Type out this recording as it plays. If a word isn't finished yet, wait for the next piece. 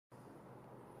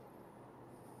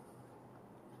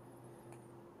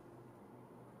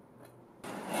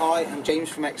Hi, I'm James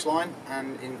from Xline,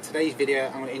 and in today's video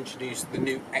I'm going to introduce the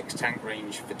new X-Tank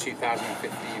range for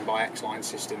 2015 by Xline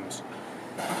Systems.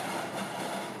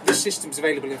 This system is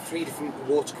available in 3 different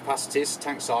water capacities,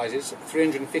 tank sizes: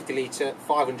 350 litre,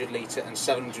 500 litre and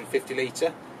 750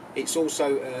 litre. It's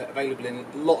also available in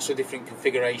lots of different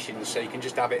configurations, so you can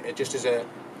just have it just as a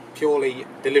purely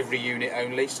delivery unit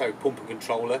only, so pump and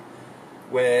controller,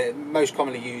 where most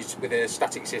commonly used with a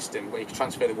static system where you can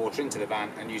transfer the water into the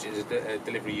van and use it as a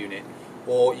delivery unit.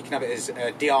 Or you can have it as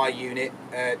a DI unit,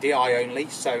 DI only,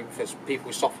 so for people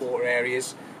with soft water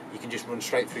areas you can just run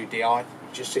straight through DI,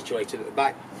 just situated at the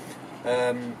back.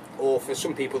 Or for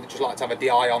some people that just like to have a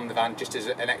DI on the van just as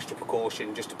an extra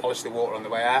precaution, just to polish the water on the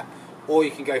way out. Or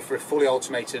you can go for a fully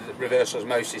automated reverse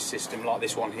osmosis system like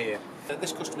this one here.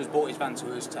 This customer's bought his van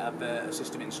to us to have a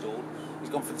system installed. He's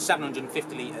gone for the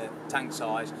 750 litre tank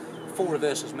size, full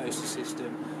reverse osmosis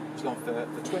system. He's gone for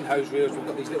the twin hose reels. We've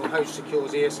got these little hose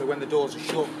secures here, so when the doors are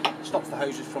shut, it stops the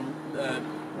hoses from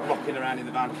rocking around in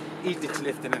the van, easily to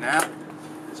lift in and out.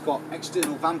 It's got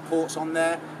external van ports on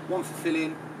there, one for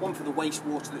filling, one for the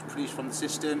wastewater that's produced from the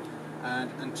system,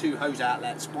 and 2 hose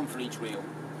outlets, one for each reel.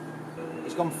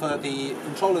 He's gone for the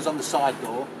controllers on the side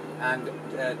door and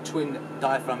twin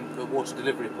diaphragm water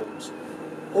delivery pumps.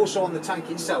 Also on the tank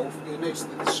itself, you'll notice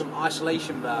that there's some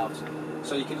isolation valves,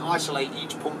 so you can isolate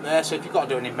each pump there. So if you've got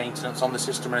to do any maintenance on the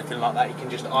system or anything like that, you can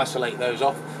just isolate those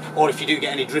off. Or if you do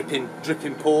get any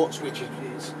dripping ports, which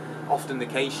is often the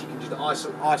case, you can just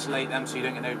isolate them so you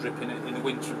don't get no dripping in the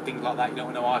winter and things like that. You don't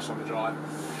want no ice on the drive.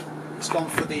 It's gone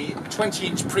for the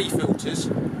 20-inch pre-filters,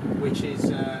 which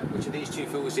are these 2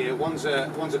 filters here. One's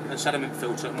a sediment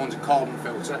filter and one's a carbon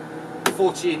filter.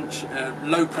 40-inch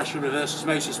low pressure reverse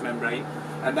osmosis membrane,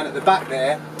 and then at the back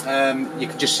there, you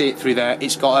can just see it through there.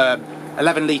 It's got a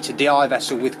 11 litre DI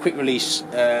vessel with quick release,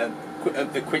 the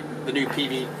new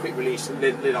PV quick release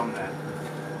lid on there.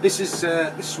 This is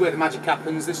where the magic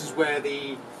happens. This is where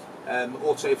the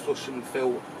auto flush and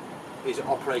fill is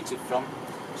operated from.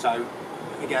 So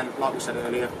again, like we said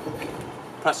earlier,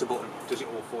 press a button, does it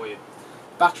all for you.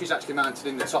 Battery's actually mounted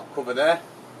in the top cover there.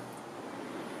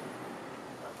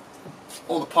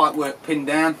 All the pipe work pinned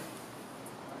down.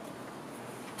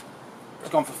 It's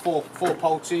gone for four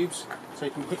pole tubes, so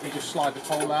you can quickly just slide the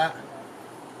pole out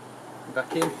and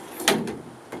back in,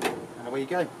 and away you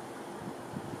go.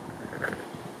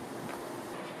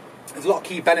 There's a lot of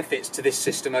key benefits to this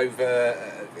system over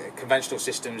conventional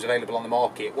systems available on the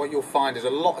market. What you'll find is a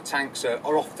lot of tanks are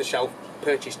off-the-shelf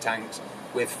purchase tanks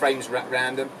with frames wrapped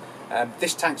around them.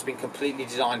 This tank's been completely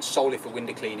designed solely for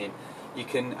window cleaning. You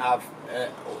can have,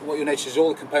 what you'll notice is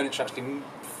all the components are actually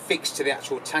fixed to the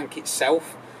actual tank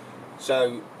itself.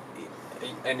 So,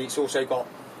 and it's also got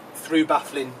through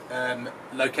baffling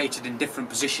located in different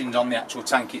positions on the actual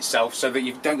tank itself, so that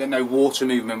you don't get no water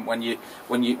movement when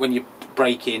you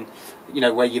brake in. You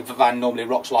know, where your van normally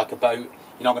rocks like a boat,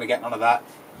 you're not going to get none of that.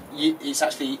 It's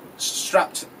actually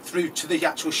strapped through to the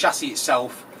actual chassis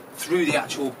itself, through the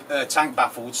actual tank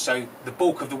baffles, so the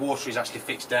bulk of the water is actually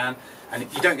fixed down, and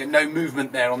you don't get no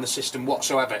movement there on the system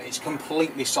whatsoever. It's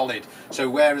completely solid. So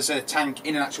whereas a tank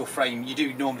in an actual frame, you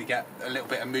do normally get a little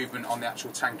bit of movement on the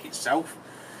actual tank itself.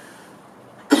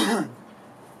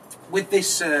 With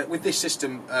this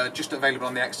system, just available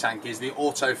on the X-Tank is the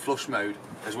auto flush mode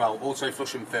as well, auto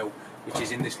flush and fill, which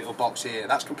is in this little box here.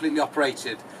 That's completely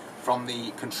operated from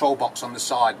the control box on the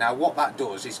side. Now what that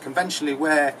does is, conventionally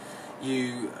where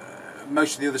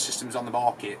most of the other systems on the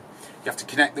market, you have to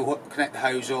connect the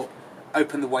hose up,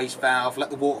 open the waste valve, let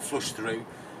the water flush through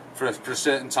for a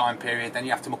certain time period, then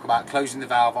you have to muck about closing the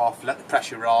valve off, let the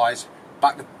pressure rise,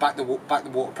 back the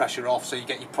water pressure off, so you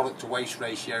get your product to waste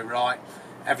ratio right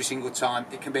every single time.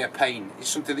 It can be a pain. It's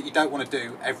something that you don't want to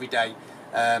do every day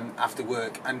after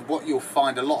work, and what you'll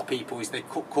find a lot of people is they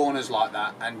cut corners like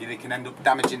that and they can end up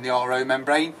damaging the RO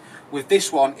membrane. With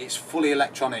this one, it's fully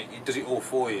electronic. It does it all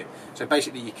for you. So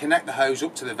basically, you connect the hose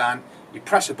up to the van, you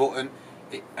press a button,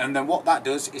 and then what that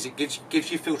does is it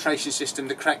gives your filtration system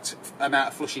the correct amount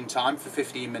of flushing time for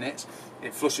 15 minutes.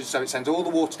 It flushes, so it sends all the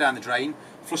water down the drain,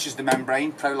 flushes the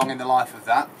membrane, prolonging the life of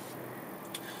that.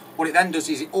 What it then does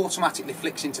is it automatically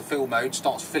flicks into fill mode,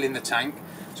 starts filling the tank.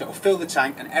 So it'll fill the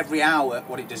tank, and every hour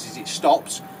what it does is it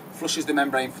stops, flushes the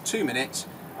membrane for 2 minutes,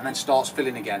 and then starts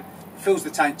filling again. Fills the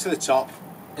tank to the top,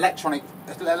 electronic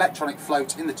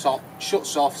float in the top,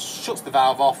 shuts off, shuts the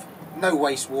valve off, no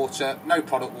waste water, no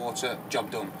product water,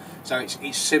 job done. So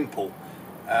it's simple.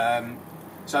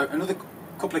 So another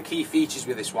couple of key features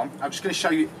with this one. I'm just going to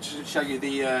show you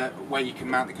the where you can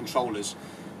mount the controllers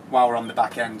while we're on the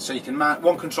back end. So you can mount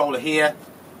one controller here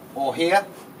or here.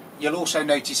 you'll also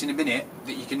notice in a minute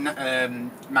that you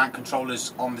can mount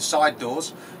controllers on the side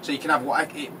doors, so you can have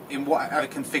in whatever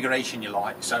configuration you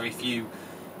like. So if you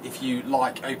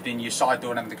like opening your side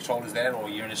door and having the controllers there, or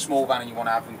you're in a small van and you want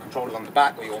to have them controllers on the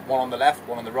back, or you want one on the left,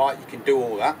 one on the right, you can do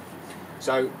all that.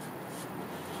 So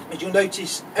as you'll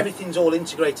notice, everything's all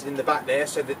integrated in the back there,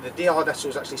 so that the DR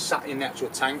vessel is actually sat in the actual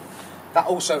tank. That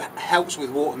also helps with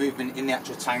water movement in the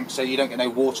actual tank, so you don't get no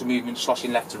water movement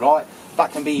sloshing left to right.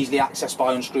 That can be easily accessed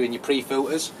by unscrewing your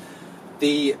pre-filters.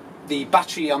 The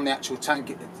battery on the actual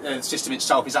tank system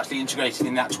itself is actually integrated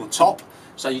in the actual top,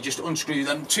 so you just unscrew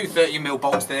them, two 30mm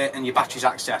bolts there, and your battery's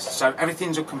accessed. So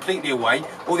everything's completely away,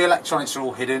 all the electronics are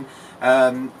all hidden,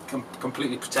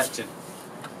 completely protected.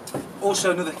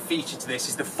 Also, another feature to this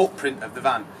is the footprint of the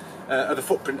van, the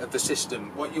footprint of the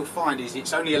system. What you'll find is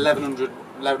it's only 1100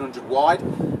 wide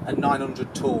and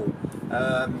 900 tall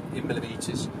in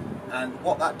millimetres, and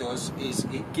what that does is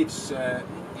it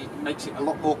makes it a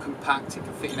lot more compact. It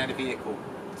can fit in any vehicle.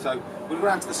 So we'll go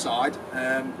around to the side.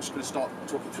 I'm just going to start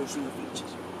talking through some of the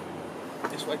features.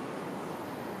 This way.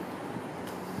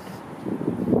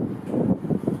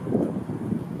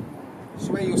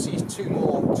 So where you'll see is two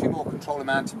more controller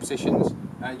mounting positions.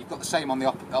 You've got the same on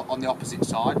the opposite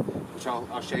side, which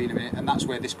I'll show you in a minute, and that's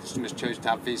where this customer's chosen to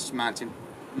have his mounting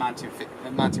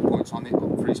points on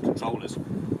for his controllers.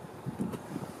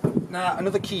 Now,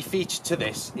 another key feature to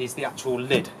this is the actual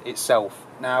lid itself.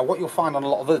 Now, what you'll find on a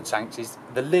lot of other tanks is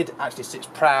the lid actually sits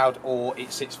proud, or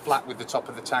it sits flat with the top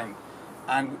of the tank.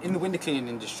 And in the window cleaning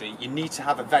industry, you need to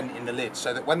have a vent in the lid,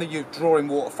 so that when you're drawing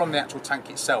water from the actual tank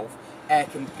itself, air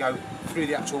can go through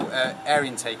the actual air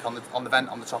intake on the vent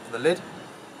on the top of the lid.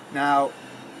 Now,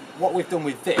 what we've done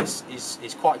with this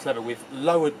is quite clever. We've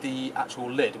lowered the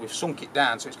actual lid, we've sunk it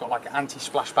down, so it's got like an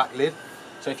anti-splashback lid.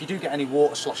 So if you do get any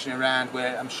water sloshing around,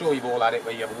 where I'm sure you've all had it,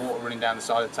 where you have water running down the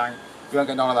side of the tank, you won't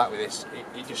get none of that with this.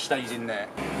 It just stays in there.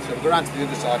 So we'll go around to the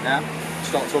other side now,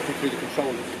 start talking through the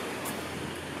controllers.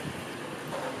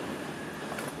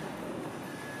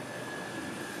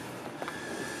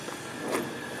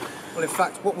 Well, in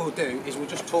fact, what we'll do is we'll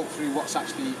just talk through what's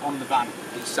actually on the van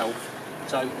itself.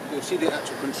 So you'll see the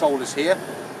actual controllers here.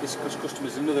 This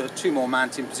customer's another two more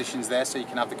mounting positions there, so you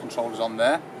can have the controllers on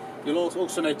there. You'll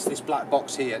also notice this black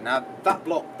box here. Now, that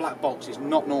black box is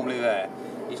not normally there.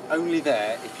 It's only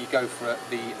there if you go for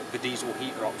the diesel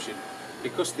heater option.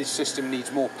 Because this system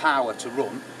needs more power to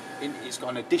run, it's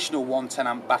got an additional 110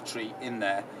 amp battery in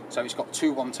there. So it's got two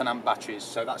 110 amp batteries,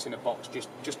 so that's in a box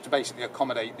just to basically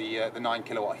accommodate the 9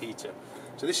 kilowatt heater.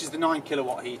 So this is the 9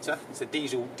 kilowatt heater. It's a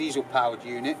diesel powered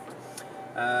unit.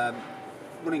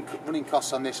 Running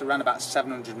costs on this are around about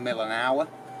 700 mil an hour.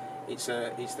 It's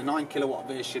the 9 kilowatt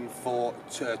version for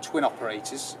twin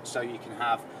operators, so you can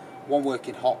have one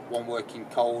working hot, one working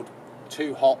cold,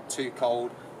 two hot, two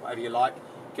cold, whatever you like.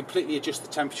 Completely adjust the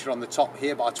temperature on the top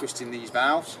here by twisting these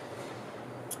valves.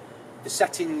 The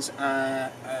settings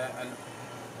and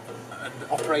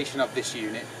operation of this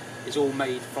unit is all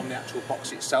made from the actual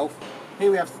box itself. Here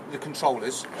we have the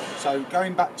controllers. So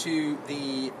going back to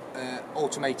the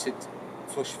automated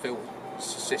flush fill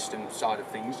system side of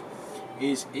things,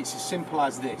 it's as simple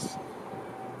as this.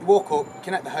 You walk up,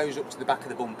 connect the hose up to the back of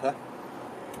the bumper,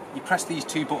 you press these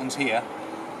two buttons here,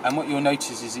 and what you'll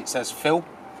notice is it says fill.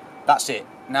 That's it.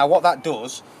 Now what that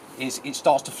does is it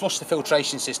starts to flush the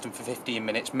filtration system for 15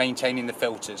 minutes, maintaining the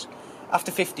filters. After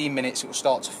 15 minutes it will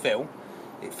start to fill.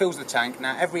 It fills the tank.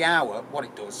 Now every hour what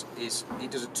it does is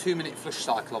it does a 2-minute flush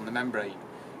cycle on the membrane.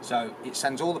 So it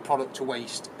sends all the product to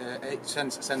waste, it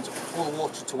sends all the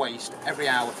water to waste every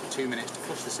hour for 2 minutes to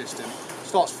flush the system,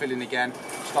 starts filling again,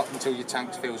 until your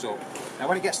tank fills up. Now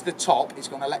when it gets to the top, it's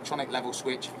got an electronic level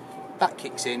switch, that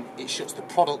kicks in, it shuts the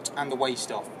product and the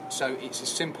waste off. So it's as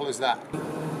simple as that.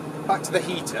 Back to the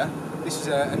heater, this is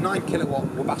a 9 kilowatt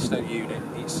Webasto unit.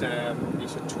 It's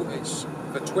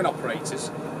for twin operators.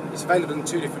 It's available in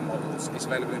two different models. It's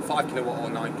available in 5 kilowatt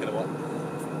or 9 kilowatt.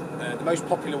 The most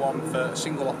popular one for a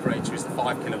single operator is the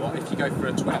 5 kilowatt. If you go for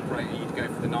a twin operator, you'd go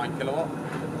for the 9 kilowatt.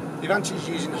 The advantage of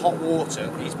using hot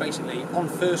water is basically on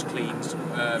first cleans,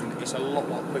 it's a lot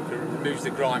quicker. It removes the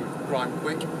grime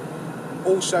quick.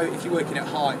 Also, if you're working at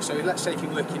height, so let's say if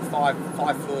you're working five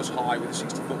floors high with a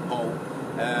 60-foot pole,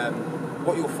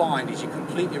 what you'll find is you're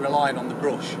completely relying on the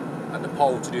brush and the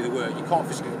pole to do the work. You can't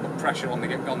physically put pressure on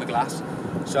the glass.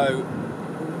 So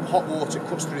hot water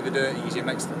cuts through the dirt easier,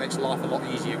 makes life a lot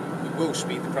easier. It will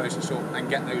speed the process up and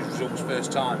get those results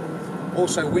first time.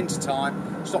 Also, winter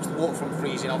time stops the water from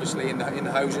freezing, obviously in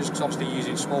the hoses, because obviously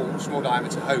using small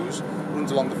diameter hose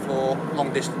runs along the floor,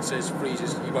 long distances,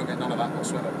 freezes. You won't get none of that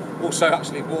whatsoever. Also,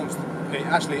 actually warms it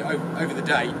actually over the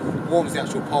day warms the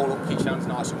actual pole up, keeps your hands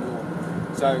nice and warm.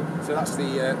 So that's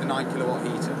the 9 kilowatt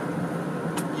heater.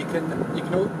 You can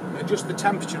adjust the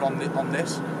temperature on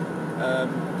this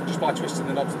just by twisting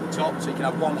the knobs at the top. So you can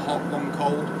have one hot, one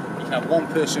cold. You can have one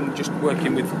person just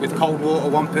working with cold water,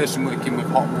 one person working with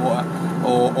hot water,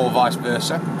 or vice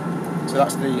versa. So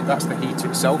that's the heater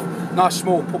itself. Nice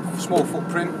small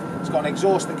footprint. It's got an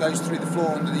exhaust that goes through the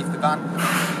floor underneath the van.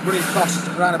 Running costs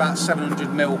around about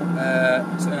 700 mil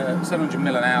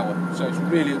an hour. So it's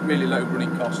really low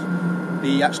running cost.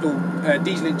 The actual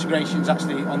diesel integration is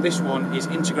actually on this one is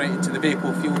integrated to the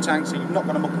vehicle fuel tank, so you're not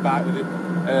going to muck about with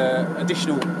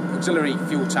additional auxiliary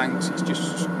fuel tanks. It's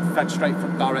just fed straight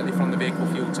directly from the vehicle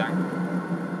fuel tank.